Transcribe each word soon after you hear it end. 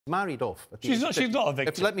married off. She's not a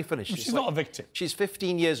victim. Let me finish. She's not a victim. She's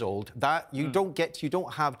 15 years old. That you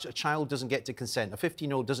don't have a child doesn't get to consent. A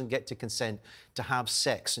 15-year-old doesn't get to consent to have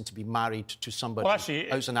sex and to be married to somebody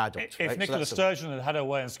who's an adult. If right? Nicola Sturgeon had had her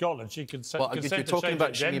way in Scotland, she could consent. Well, if you're talking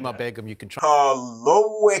about Shamima Begum, you can try.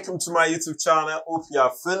 Hello, welcome to my YouTube channel. Hope you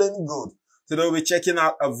are feeling good. Today we're checking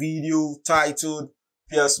out a video titled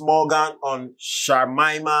Piers on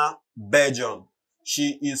Shamima Begum.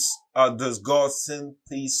 She is a disgusting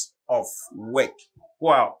piece of work.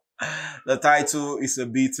 Wow, the title is a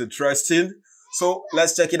bit interesting. So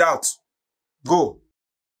let's check it out. Go.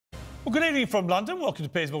 Well, good evening from London. Welcome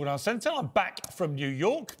to Piers Centre. I'm back from New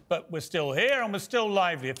York, but we're still here and we're still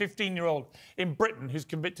lively. A 15-year-old in Britain who's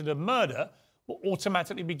convicted of murder will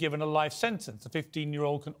automatically be given a life sentence. A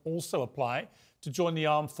 15-year-old can also apply to join the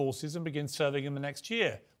armed forces and begin serving in the next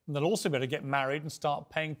year. And they'll also be able to get married and start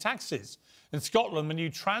paying taxes. In Scotland, the new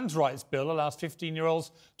trans rights bill allows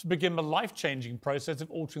 15-year-olds to begin the life-changing process of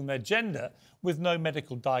altering their gender with no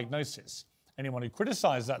medical diagnosis. Anyone who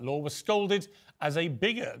criticised that law was scolded as a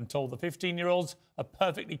bigot and told that 15-year-olds are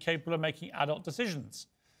perfectly capable of making adult decisions.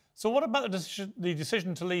 So what about the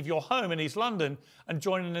decision to leave your home in East London and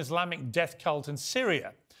join an Islamic death cult in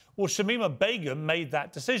Syria? Well, Shamima Begum made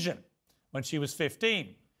that decision when she was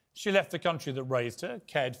 15. She left the country that raised her,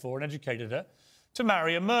 cared for and educated her, to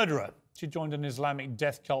marry a murderer. She joined an Islamic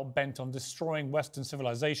death cult bent on destroying Western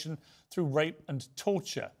civilization through rape and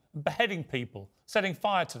torture, and beheading people, setting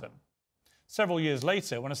fire to them. Several years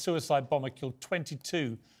later, when a suicide bomber killed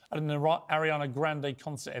 22 at an Ariana Grande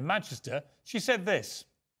concert in Manchester, she said this.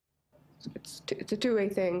 It's a two-way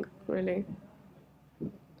thing, really,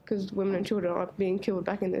 because women and children are being killed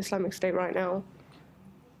back in the Islamic State right now.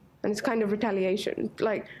 And it's kind of retaliation.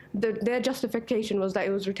 Like, their justification was that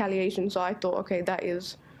it was retaliation, so I thought, OK, that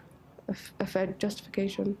is a fair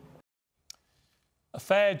justification. A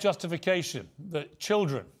fair justification that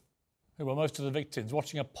children, who were most of the victims,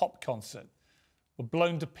 watching a pop concert, were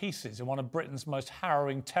blown to pieces in one of Britain's most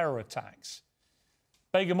harrowing terror attacks.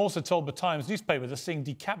 Begum also told the Times newspaper that seeing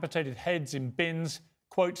decapitated heads in bins,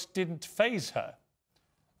 quote, didn't faze her.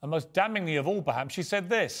 And most damningly of all, perhaps, she said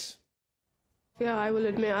this. Yeah, I will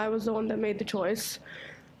admit I was the one that made the choice.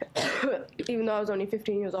 Even though I was only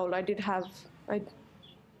 15 years old, I do have, like,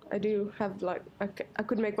 I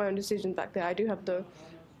could make my own decisions back there. I do have the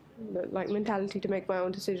like, mentality to make my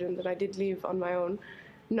own decisions, and I did leave on my own,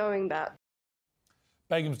 knowing that.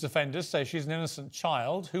 Begum's defenders say she's an innocent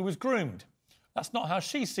child who was groomed. That's not how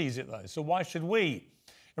she sees it, though, so why should we?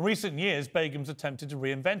 In recent years, Begum's attempted to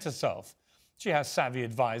reinvent herself. She has savvy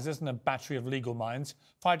advisors and a battery of legal minds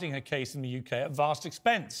fighting her case in the UK at vast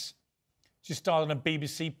expense. She starred on a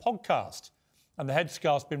BBC podcast, and the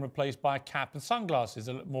headscarf's been replaced by a cap and sunglasses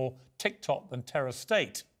that look more TikTok than Terror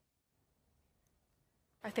State.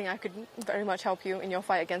 I think I could very much help you in your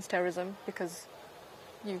fight against terrorism because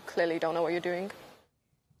you clearly don't know what you're doing.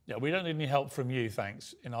 Yeah, we don't need any help from you,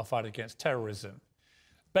 thanks, in our fight against terrorism.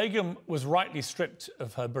 Begum was rightly stripped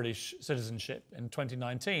of her British citizenship in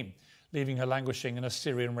 2019, leaving her languishing in a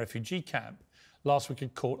Syrian refugee camp. Last week, a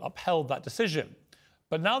court upheld that decision.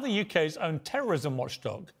 But now the UK's own terrorism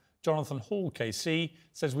watchdog, Jonathan Hall KC,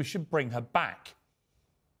 says we should bring her back.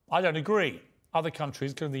 I don't agree. Other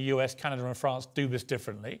countries, including the US, Canada and France, do this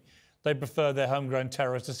differently. They prefer their homegrown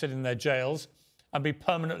terrorists to sit in their jails and be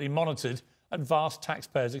permanently monitored at vast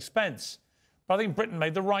taxpayers' expense. But I think Britain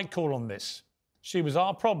made the right call on this. She was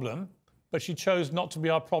our problem, but she chose not to be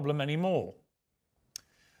our problem anymore.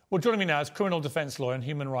 Well, joining me now is criminal defence lawyer and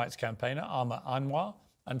human rights campaigner Amar Anwar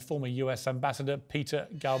and former US Ambassador Peter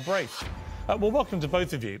Galbraith. Well, welcome to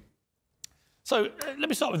both of you. So let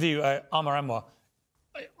me start with you, Amar Anwar.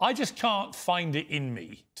 I just can't find it in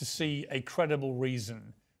me to see a credible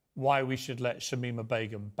reason why we should let Shamima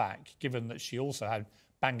Begum back, given that she also had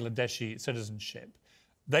Bangladeshi citizenship.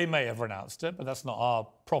 They may have renounced her, but that's not our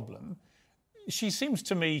problem. She seems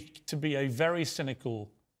to me to be a very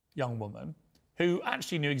cynical young woman who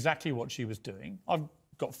actually knew exactly what she was doing. I've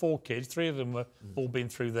got 4 kids, 3 of them were all been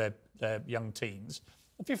through their young teens.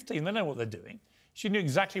 At 15, they know what they're doing. She knew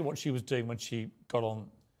exactly what she was doing when she got on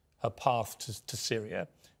her path to Syria.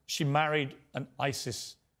 She married an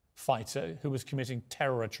ISIS fighter who was committing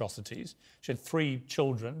terror atrocities. She had 3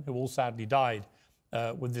 children who all sadly died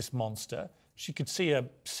with this monster. She could see a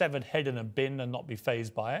severed head in a bin and not be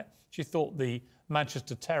fazed by it. She thought the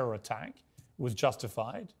Manchester terror attack was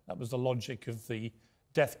justified. That was the logic of the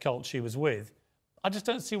death cult she was with. I just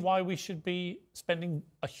don't see why we should be spending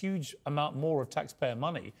a huge amount more of taxpayer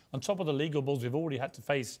money on top of the legal bills we've already had to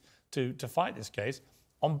face to fight this case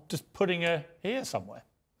on just putting her here somewhere.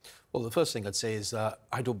 Well, the first thing I'd say is that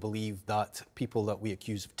I don't believe that people that we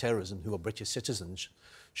accuse of terrorism who are British citizens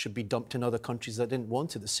should be dumped in other countries that didn't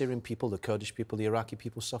want it. The Syrian people, the Kurdish people, the Iraqi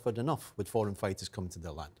people suffered enough with foreign fighters coming to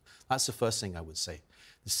their land. That's the first thing I would say.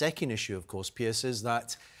 The second issue, of course, Piers, is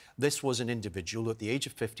that this was an individual who at the age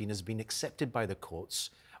of 15 has been accepted by the courts,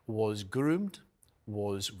 was groomed,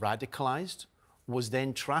 was radicalised, was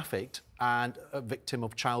then trafficked and a victim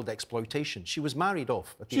of child exploitation. She was married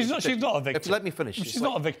off. She's not a victim. Let me finish. She's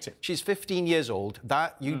not a victim. She's 15 years old.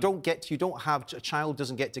 That a child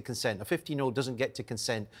doesn't get to consent. A 15-year-old doesn't get to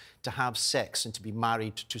consent to have sex and to be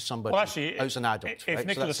married to somebody who's an adult. If right?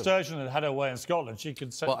 Nicola Sturgeon had had her way in Scotland, she could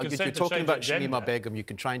consent. Well, you're talking about Shamima Begum. You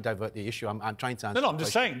can try and divert the issue. I'm trying to answer. No, I'm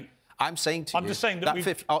just saying. I'm saying to you... I'm just saying that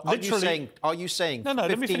are you saying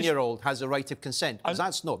 15-year-old has a right of consent?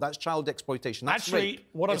 Because that's child exploitation. That's rape.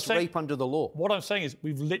 It's rape under the law. What I'm saying is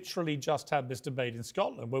we've literally just had this debate in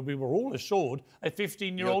Scotland where we were all assured a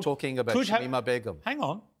 15-year-old... You're talking about Shamima Begum. Hang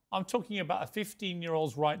on. I'm talking about a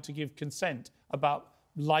 15-year-old's right to give consent about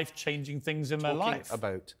life-changing things in their life.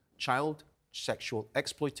 About child sexual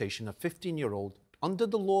exploitation. A 15-year-old under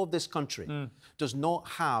the law of this country, does not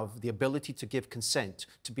have the ability to give consent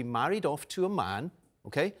to be married off to a man,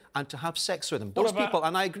 okay, and to have sex with him. Those people,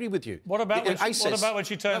 and I agree with you. What about when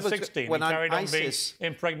she turned 16 and carried on being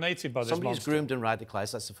impregnated by this monster? Somebody's groomed and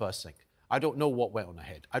radicalised, that's the first thing. I don't know what went on her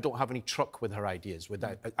head. I don't have any truck with her ideas. With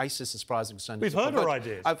ISIS, as far as I'm concerned... We've heard her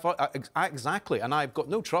ideas. Exactly, and I've got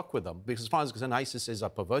no truck with them, because as far as I'm concerned, ISIS is a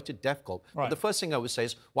perverted death cult. Right. But the first thing I would say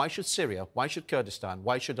is, why should Syria, why should Kurdistan,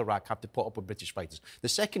 why should Iraq have to put up with British fighters? The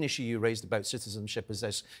second issue you raised about citizenship is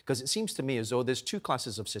this, because it seems to me as though there's two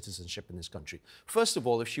classes of citizenship in this country. First of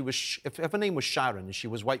all, if her name was Sharon and she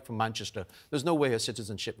was white from Manchester, there's no way her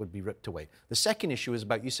citizenship would be ripped away. The second issue is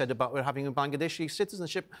you said about her having a Bangladeshi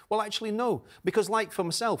citizenship. Well, actually, no. Because, like for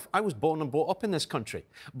myself, I was born and brought up in this country.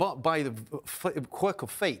 But by the quirk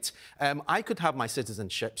of fate, I could have my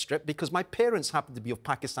citizenship stripped because my parents happened to be of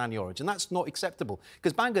Pakistani origin. That's not acceptable.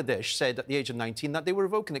 Because Bangladesh said at the age of 19 that they were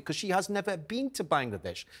revoking it because she has never been to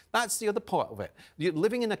Bangladesh. That's the other part of it. You're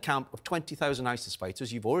living in a camp of 20,000 ISIS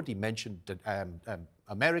fighters. You've already mentioned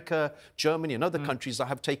America, Germany and other countries that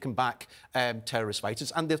have taken back terrorist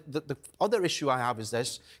fighters. And the other issue I have is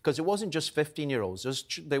this, because it wasn't just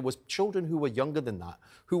 15-year-olds. There was children who were younger than that,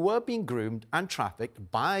 who were being groomed and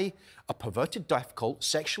trafficked by a perverted death cult,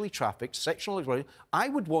 sexually trafficked, sexual exploitation. I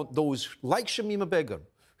would want those, like Shamima Begum,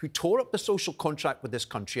 who tore up the social contract with this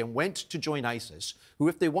country and went to join ISIS, who,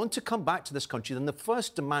 if they want to come back to this country, then the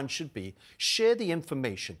first demand should be share the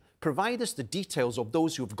information, provide us the details of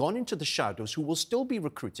those who have gone into the shadows, who will still be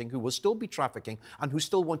recruiting, who will still be trafficking, and who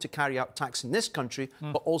still want to carry out attacks in this country,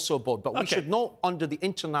 but also abroad. But we should not, under the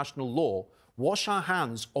international law, wash our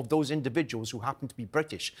hands of those individuals who happen to be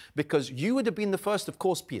British, because you would have been the first, of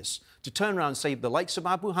course, Piers, to turn around and say the likes of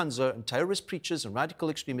Abu Hamza and terrorist preachers and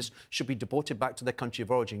radical extremists should be deported back to their country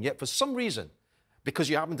of origin. Yet, for some reason, because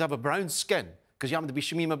you happen to have a brown skin, because you happen to be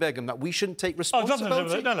Shamima Begum, that we shouldn't take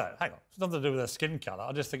responsibility? No, hang on. It's nothing to do with her skin colour.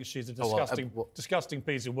 I just think she's a disgusting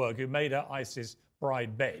piece of work who made her ISIS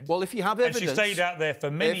bride bed. Well, if you have evidence... And she stayed out there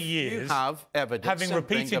for many years. You have evidence... Having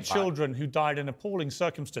repeated children who died in appalling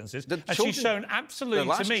circumstances. And she's shown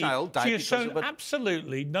absolutely, to me, she has shown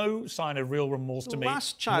absolutely no sign of real remorse to me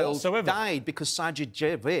whatsoever. The last child died because Sajid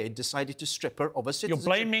Javid decided to strip her of a citizenship.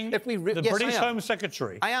 You're blaming the British Home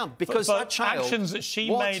Secretary. I am, because that child... actions that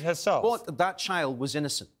she made herself. That child was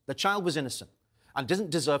innocent. The child was innocent and doesn't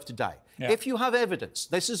deserve to die. Yeah. If you have evidence,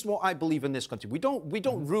 this is what I believe in this country. We don't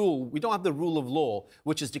have the rule of law,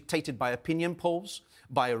 which is dictated by opinion polls,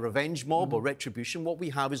 by a revenge mob or retribution. What we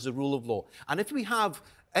have is the rule of law. And if we have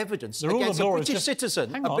evidence against a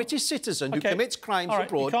British citizen who commits crimes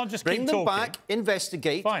abroad, bring them back,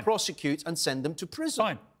 investigate, prosecute, and send them to prison.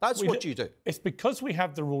 Fine. That's what you do. It's because we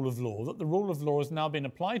have the rule of law that the rule of law has now been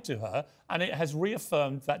applied to her, and it has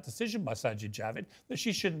reaffirmed that decision by Sajid Javid that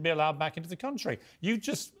she shouldn't be allowed back into the country. You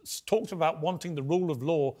just talked about wanting the rule of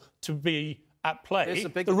law to be at play.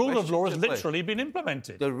 The rule of law has literally been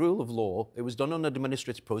implemented. The rule of law, it was done on an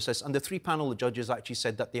administrative process, and the three panel of judges actually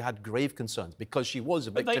said that they had grave concerns because she was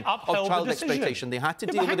a victim of child exploitation. They had to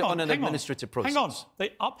deal with it on an administrative process. Hang on.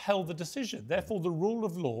 They upheld the decision. Therefore, the rule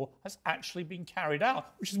of law has actually been carried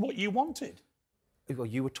out, which is what you wanted. Well,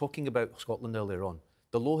 you were talking about Scotland earlier on.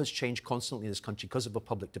 The law has changed constantly in this country because of a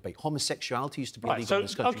public debate. Homosexuality used to be illegal in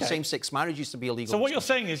this country. Same-sex marriage used to be illegal. So what you're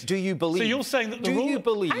saying is... Do you believe... So you're saying that the rule... Do you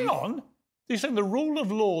believe... Hang on. You're saying the rule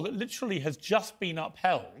of law that literally has just been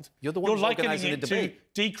upheld, you're the one who's organising the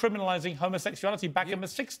debate. To decriminalising homosexuality back in the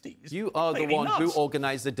 60s. You are the one who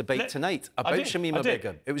organised the debate tonight about Shamima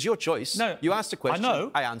Begum. It was your choice. No, you asked a question. I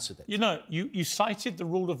know. I answered it. You know, you cited the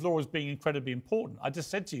rule of law as being incredibly important. I just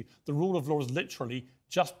said to you, the rule of law has literally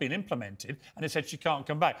just been implemented, and it said she can't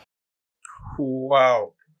come back.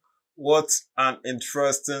 Wow. What an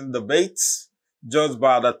interesting debate. Judged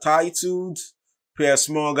by the title, Piers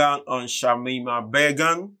Morgan on Shamima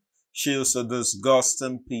Begum. She's a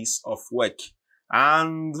disgusting piece of work.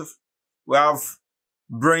 And we have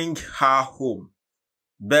Bring Her Home.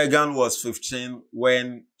 Begum was 15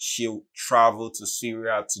 when she traveled to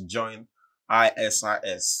Syria to join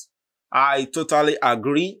ISIS. I totally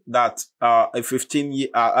agree that a 15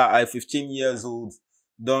 years old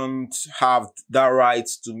don't have that right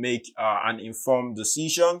to make an informed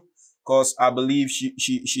decision, because I believe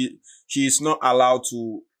she is not allowed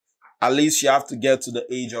to. At least she have to get to the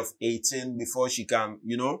age of 18 before she can,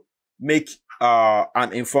 you know, make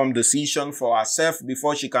an informed decision for herself,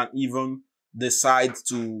 before she can even decide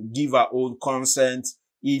to give her own consent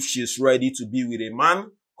if she's ready to be with a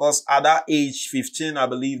man. Because at that age, 15, I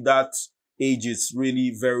believe that age is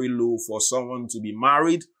really very low for someone to be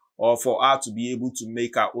married or for her to be able to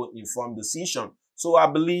make her own informed decision. So I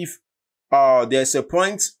believe there's a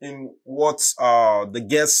point in what the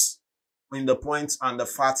guest, in the point and the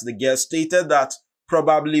fact the guest stated, that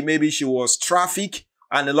probably maybe she was trafficked,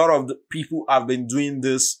 and a lot of the people have been doing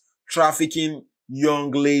this, trafficking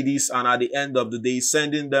young ladies, and at the end of the day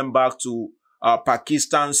sending them back to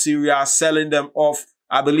Pakistan, Syria, selling them off.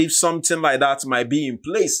 I believe something like that might be in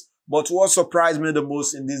place. But what surprised me the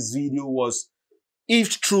most in this video was,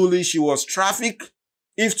 if truly she was trafficked,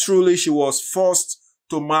 if truly she was forced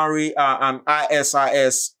to marry an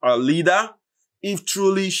ISIS leader, if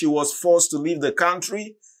truly she was forced to leave the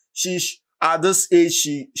country, at this age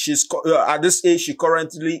she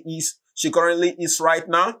currently is right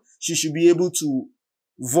now, she should be able to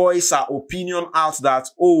voice her opinion out that,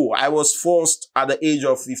 oh, I was forced at the age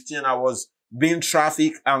of 15, I was being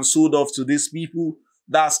trafficked and sold off to these people.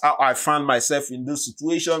 That's how I found myself in this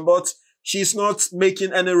situation. But she's not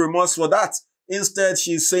making any remorse for that. Instead,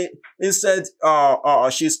 she's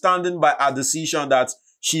standing by her decision that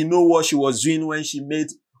she know what she was doing when she made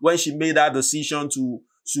that decision to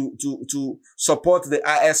support the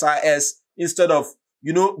ISIS, instead of,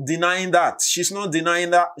 you know, denying that. She's not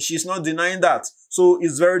denying that. So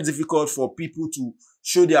it's very difficult for people to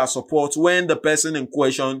show their support when the person in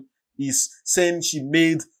question is saying she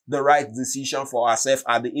made the right decision for herself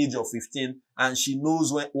at the age of 15, and she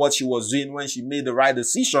knows what she was doing when she made the right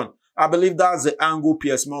decision. I believe that's the angle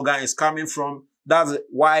Piers Morgan is coming from. That's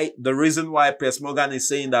the reason why Piers Morgan is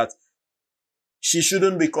saying that she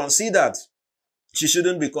shouldn't be considered. She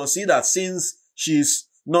shouldn't be considered, since she's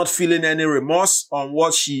not feeling any remorse on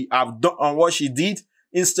what she did.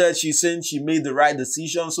 Instead, she's saying she made the right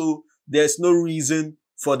decision. So there's no reason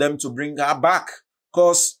for them to bring her back.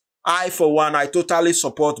 Because I, for one, I totally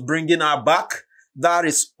support bringing her back. That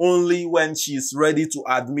is only when she's ready to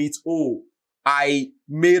admit, oh, I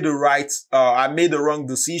made the wrong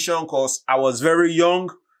decision because I was very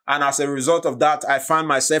young. And as a result of that, I found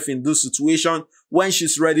myself in this situation. When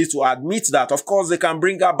she's ready to admit that, of course, they can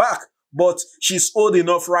bring her back. But she's old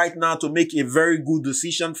enough right now to make a very good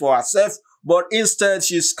decision for herself. But instead,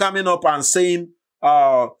 she's coming up and saying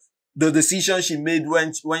the decision she made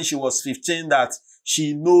when she was 15, that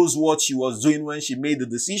she knows what she was doing when she made the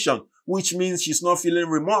decision, which means she's not feeling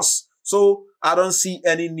remorse. So I don't see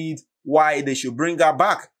any need why they should bring her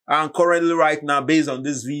back. And currently right now, based on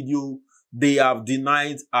this video, they have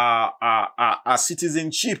denied her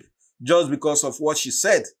citizenship just because of what she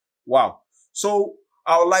said. Wow. So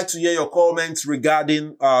I would like to hear your comments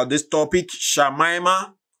regarding this topic.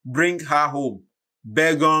 Shamima, bring her home.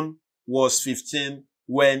 Begum was 15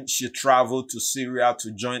 when she traveled to Syria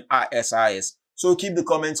to join ISIS. So keep the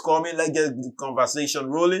comments coming. Let's get the conversation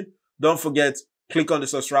rolling. Don't forget, click on the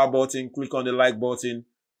subscribe button, click on the like button.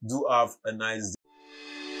 Do have a nice day.